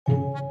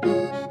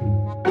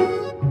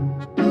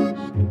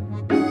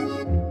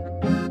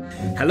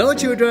Hello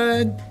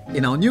children!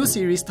 In our new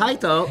series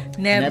titled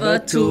Never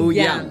Too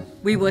Young,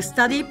 we will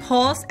study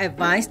Paul's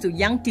advice to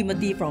young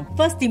Timothy from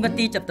 1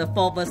 Timothy chapter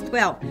 4 verse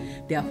 12.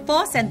 There are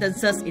 4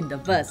 sentences in the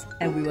verse,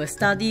 and we will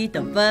study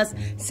the verse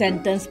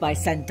sentence by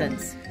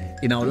sentence.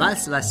 In our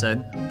last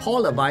lesson,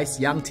 Paul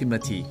advised young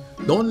Timothy,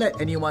 don't let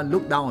anyone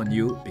look down on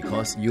you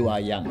because you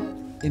are young.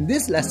 In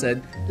this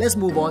lesson, let's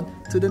move on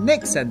to the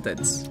next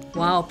sentence.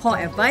 Wow, Paul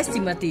advised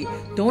Timothy,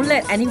 don't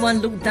let anyone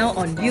look down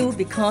on you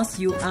because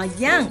you are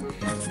young.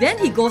 Then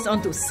he goes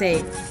on to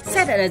say,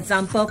 set an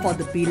example for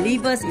the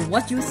believers in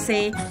what you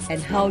say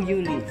and how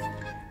you live.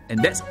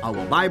 And that's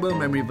our Bible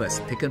memory verse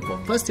taken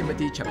from 1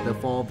 Timothy chapter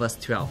 4 verse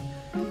 12.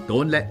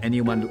 Don't let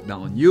anyone look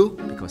down on you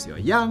because you're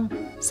young.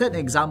 Set an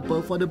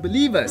example for the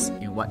believers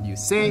in what you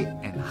say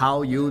and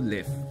how you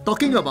live.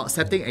 Talking about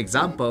setting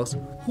examples,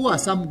 who are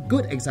some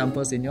good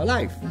examples in your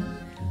life?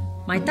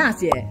 My 大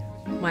姐,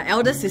 my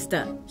elder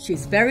sister,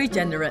 she's very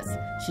generous.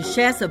 She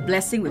shares her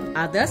blessing with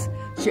others.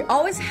 She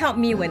always helps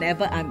me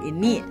whenever I'm in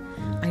need.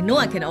 I know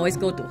I can always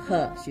go to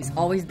her. She's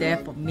always there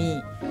for me.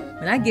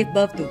 When I gave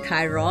birth to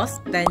Kairos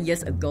 10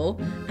 years ago,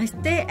 I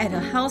stayed at her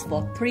house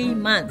for 3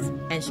 months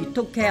and she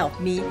took care of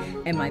me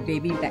and my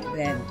baby back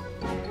then.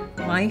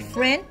 My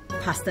friend,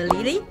 Pastor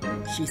Lily,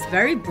 she's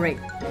very brave.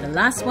 The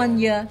last 1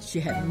 year, she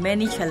had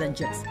many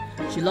challenges.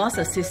 She lost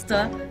her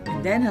sister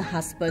and then her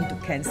husband to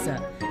cancer.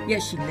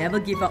 Yet she never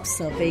gave up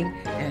serving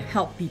and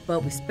helped people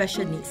with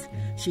special needs.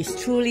 She's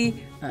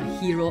truly a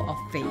hero of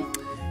faith.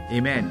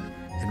 Amen.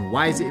 And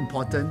why is it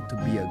important to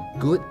be a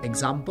good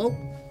example?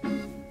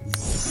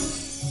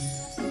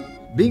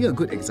 Being a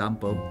good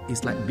example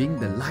is like being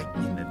the light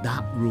in the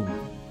dark room.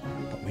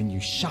 But when you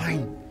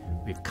shine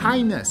with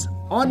kindness,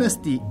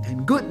 honesty,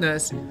 and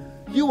goodness,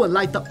 you will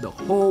light up the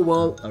whole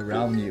world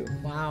around you.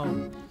 Wow.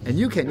 And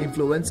you can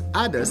influence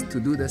others to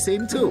do the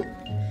same too.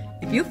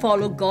 If you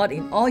follow God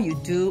in all you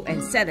do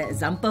and set an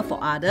example for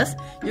others,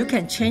 you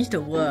can change the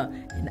world,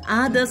 and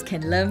others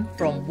can learn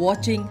from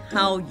watching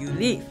how you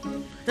live.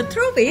 The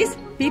truth is,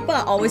 people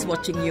are always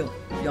watching you.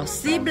 Your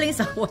siblings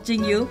are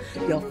watching you.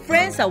 Your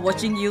friends are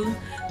watching you.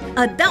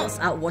 Adults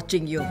are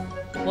watching you.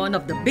 One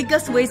of the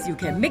biggest ways you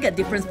can make a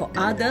difference for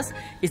others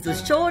is to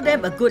show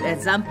them a good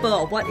example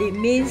of what it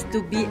means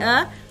to be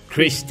a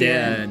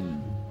Christian.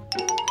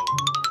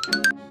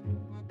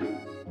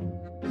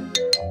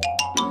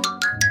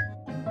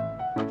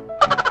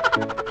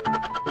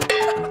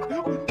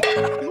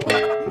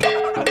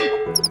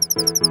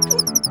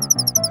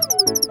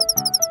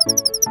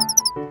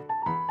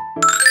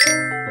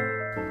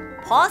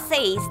 Paul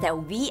says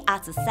that we are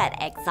to set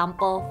an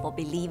example for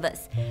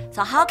believers.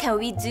 So how can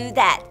we do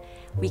that?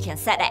 We can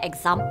set an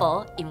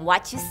example in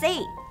what you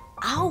say.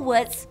 Our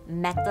words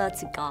matter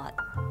to God.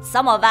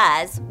 Some of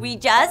us, we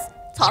just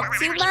talk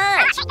too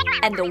much.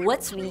 And the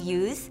words we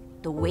use,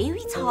 the way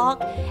we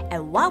talk,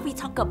 and what we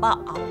talk about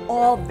are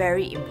all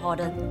very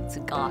important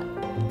to God.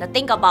 The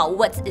thing about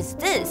words is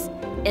this.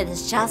 It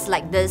is just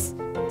like this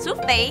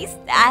toothpaste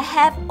that I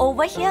have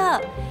over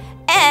here.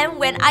 And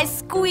when I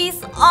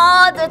squeeze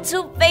all the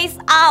toothpaste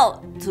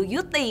out, do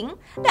you think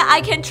that I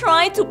can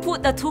try to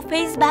put the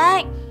toothpaste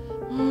back?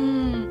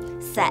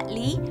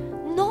 Sadly,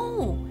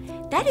 no.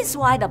 That is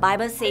why the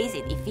Bible says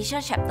in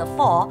Ephesians chapter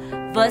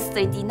 4, verse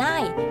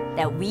 29,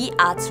 that we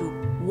are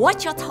to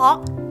watch your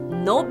talk.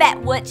 No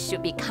bad words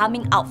should be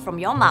coming out from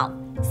your mouth.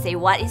 Say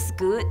what is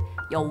good.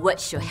 Your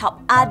words should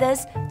help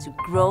others to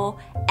grow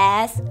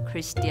as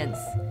Christians.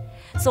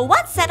 So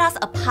what sets us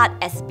apart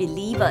as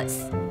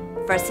believers?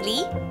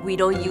 Firstly, we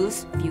don't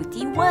use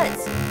filthy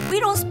words. We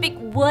don't speak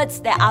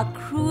words that are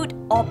crude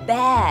or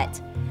bad.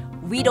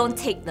 We don't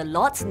take the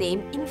Lord's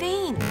name in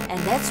vain, and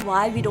that's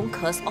why we don't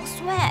curse or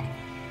swear.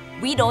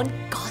 We don't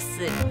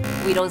gossip.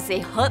 We don't say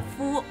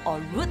hurtful or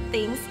rude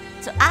things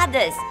to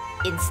others.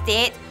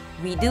 Instead,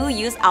 we do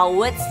use our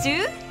words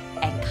to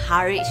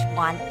encourage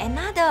one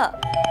another.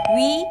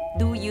 We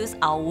do use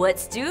our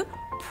words to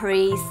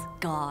praise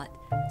God.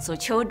 So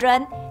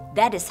children,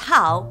 that is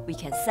how we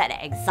can set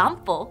an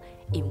example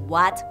in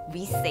what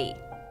we say.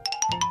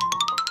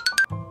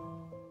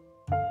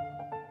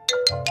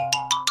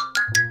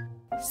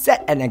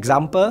 Set an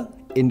example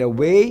in the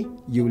way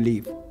you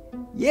live.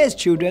 Yes,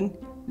 children,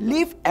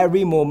 live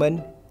every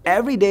moment,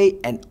 every day,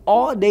 and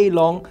all day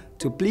long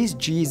to please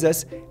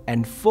Jesus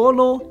and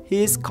follow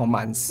His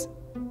commands.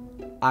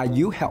 Are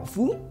you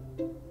helpful,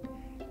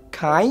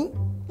 kind,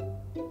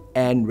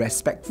 and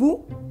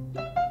respectful?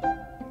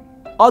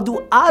 Or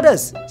do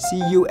others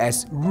see you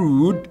as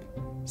rude,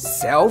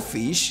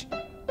 selfish,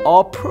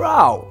 or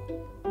proud?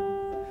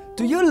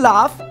 Do you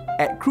laugh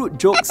at crude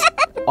jokes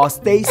or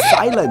stay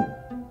silent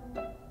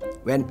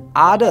when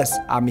others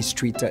are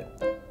mistreated?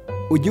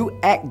 Would you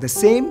act the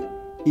same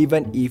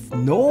even if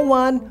no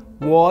one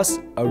was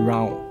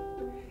around?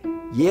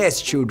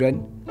 Yes,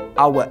 children,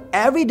 our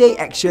everyday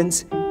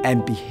actions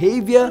and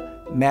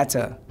behavior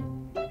matter.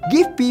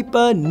 Give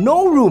people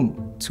no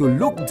room to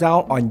look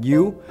down on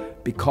you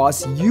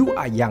because you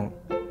are young.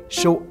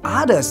 Show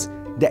others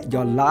that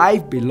your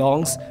life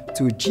belongs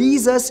to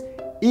Jesus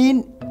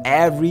in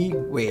every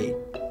way.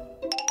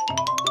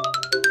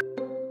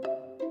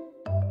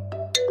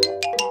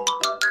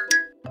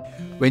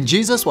 When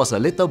Jesus was a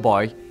little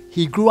boy,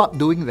 he grew up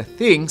doing the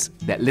things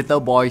that little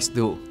boys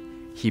do.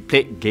 He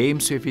played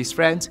games with his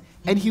friends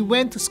and he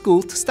went to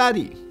school to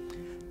study.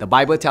 The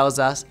Bible tells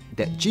us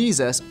that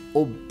Jesus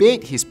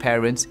obeyed his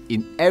parents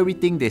in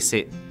everything they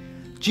said.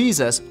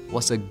 Jesus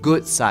was a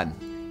good son.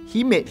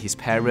 He made his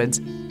parents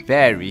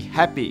very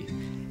happy.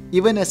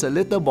 Even as a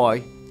little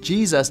boy,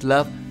 Jesus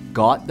loved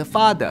God the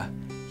Father.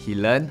 He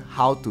learned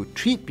how to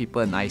treat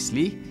people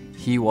nicely.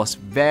 He was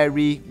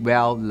very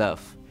well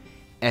loved.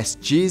 As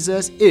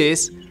Jesus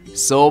is,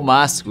 so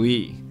must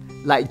we.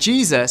 Like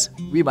Jesus,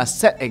 we must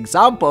set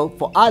example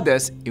for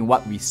others in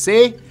what we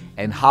say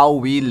and how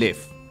we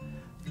live.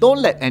 Don't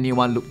let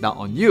anyone look down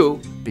on you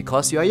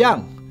because you're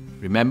young.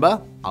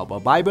 Remember, our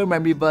Bible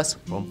memory verse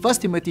from 1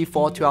 Timothy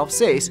 4:12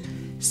 says,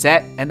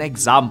 "Set an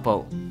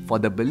example for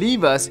the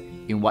believers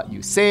in what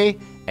you say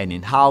and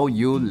in how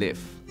you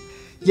live."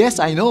 Yes,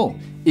 I know,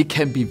 it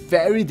can be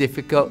very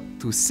difficult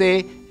to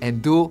say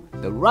and do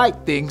the right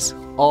things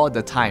all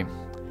the time.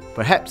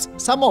 Perhaps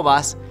some of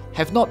us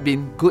have not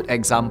been good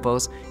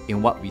examples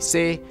in what we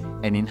say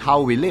and in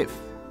how we live.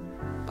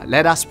 But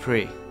let us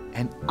pray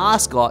and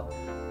ask God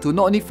to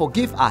not only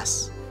forgive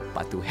us,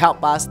 but to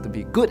help us to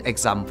be good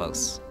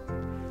examples.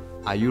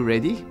 Are you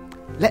ready?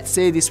 Let's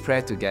say this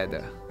prayer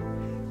together.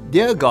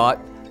 Dear God,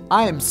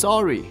 I am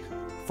sorry.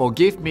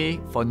 Forgive me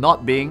for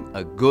not being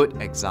a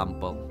good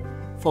example.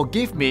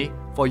 Forgive me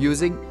for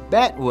using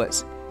bad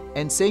words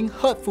and saying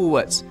hurtful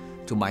words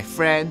to my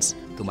friends,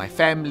 to my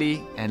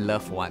family and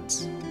loved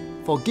ones.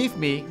 Forgive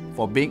me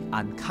for being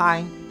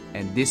unkind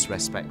and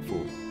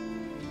disrespectful.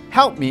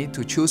 Help me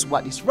to choose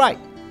what is right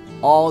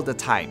all the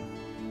time.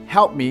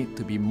 Help me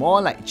to be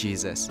more like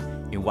Jesus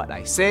in what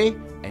I say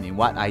and in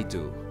what I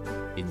do.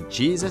 In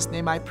Jesus'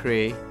 name I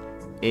pray,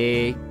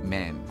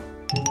 Amen.